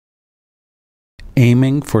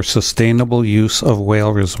aiming for sustainable use of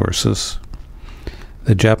whale resources.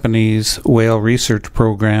 The Japanese Whale Research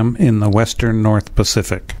Program in the Western North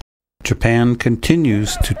Pacific. Japan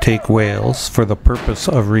continues to take whales for the purpose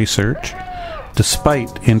of research,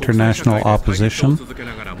 despite international opposition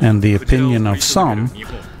and the opinion of some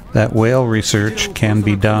that whale research can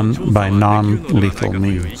be done by non-lethal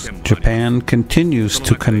means. Japan continues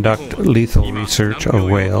to conduct lethal research of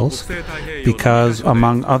whales because,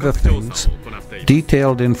 among other things,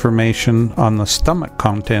 detailed information on the stomach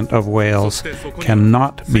content of whales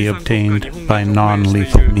cannot be obtained by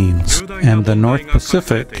non-lethal means. And the North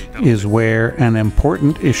Pacific is where an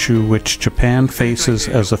important issue which Japan faces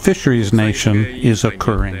as a fisheries nation is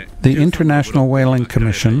occurring. The International Whaling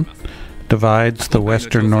Commission divides the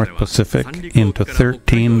Western North Pacific into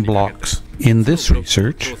 13 blocks. In this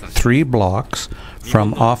research, 3 blocks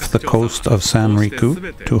from off the coast of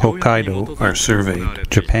Sanriku to Hokkaido are surveyed.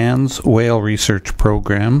 Japan's whale research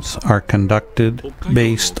programs are conducted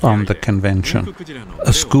based on the convention.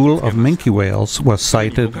 A school of minke whales was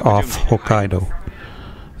sighted off Hokkaido.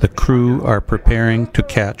 The crew are preparing to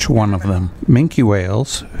catch one of them. Minke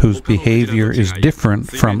whales, whose behavior is different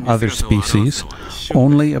from other species,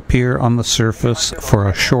 only appear on the surface for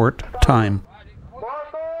a short time.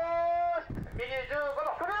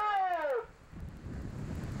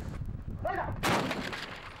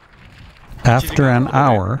 After an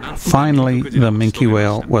hour, finally the minke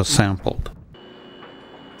whale was sampled.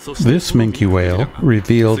 This minke whale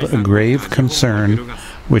revealed a grave concern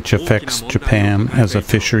which affects Japan as a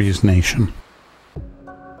fisheries nation.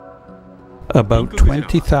 About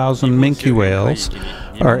 20,000 minke whales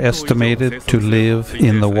are estimated to live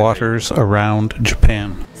in the waters around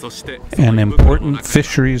Japan. An important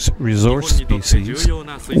fisheries resource species,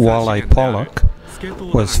 walleye pollock,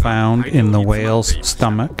 was found in the whale's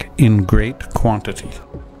stomach in great quantity.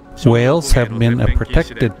 Whales have been a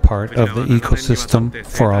protected part of the ecosystem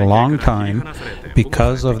for a long time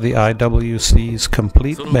because of the IWC's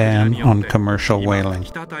complete ban on commercial whaling.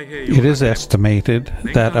 It is estimated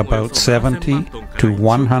that about 70 to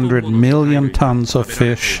 100 million tons of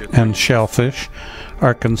fish and shellfish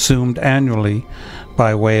are consumed annually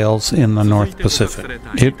by whales in the North Pacific.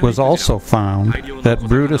 It was also found that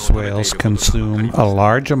Bryde's whales consume a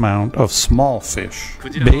large amount of small fish.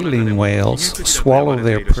 Baleen whales swallow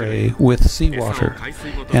their prey with seawater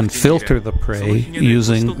and filter the prey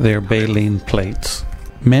using their baleen plates.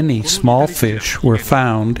 Many small fish were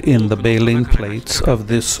found in the baleen plates of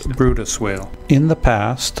this Bryde's whale. In the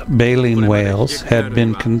past, baleen whales had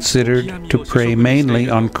been considered to prey mainly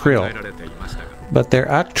on krill, but their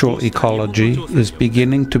actual ecology is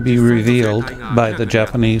beginning to be revealed by the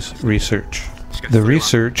Japanese research. The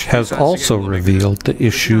research has also revealed the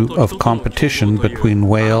issue of competition between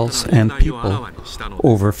whales and people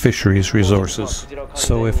over fisheries resources.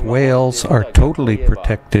 So if whales are totally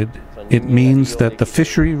protected, it means that the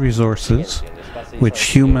fishery resources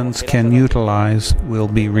which humans can utilize will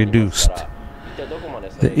be reduced.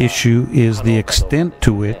 The issue is the extent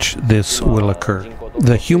to which this will occur.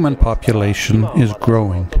 The human population is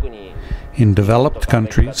growing. In developed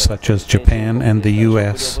countries such as Japan and the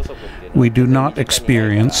US, we do not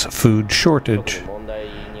experience food shortage.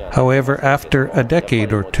 However, after a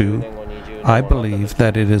decade or two, I believe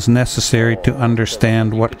that it is necessary to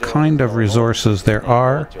understand what kind of resources there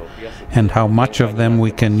are and how much of them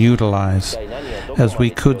we can utilize, as we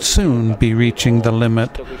could soon be reaching the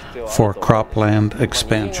limit for cropland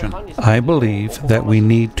expansion. I believe that we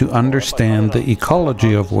need to understand the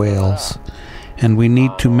ecology of whales, and we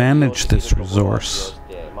need to manage this resource,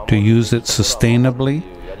 to use it sustainably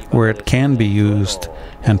where it can be used,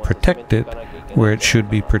 and protect it where it should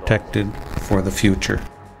be protected for the future.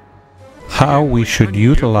 How we should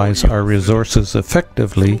utilize our resources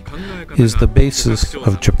effectively is the basis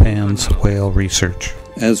of Japan's whale research.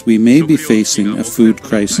 As we may be facing a food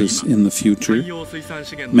crisis in the future,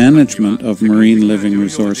 management of marine living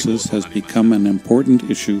resources has become an important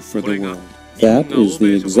issue for the world. That is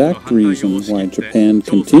the exact reason why Japan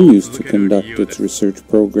continues to conduct its research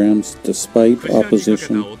programs despite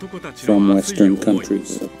opposition from Western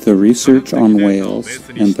countries. The research on whales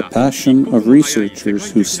and the passion of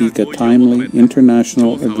researchers who seek a timely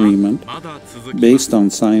international agreement based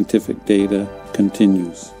on scientific data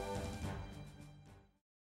continues.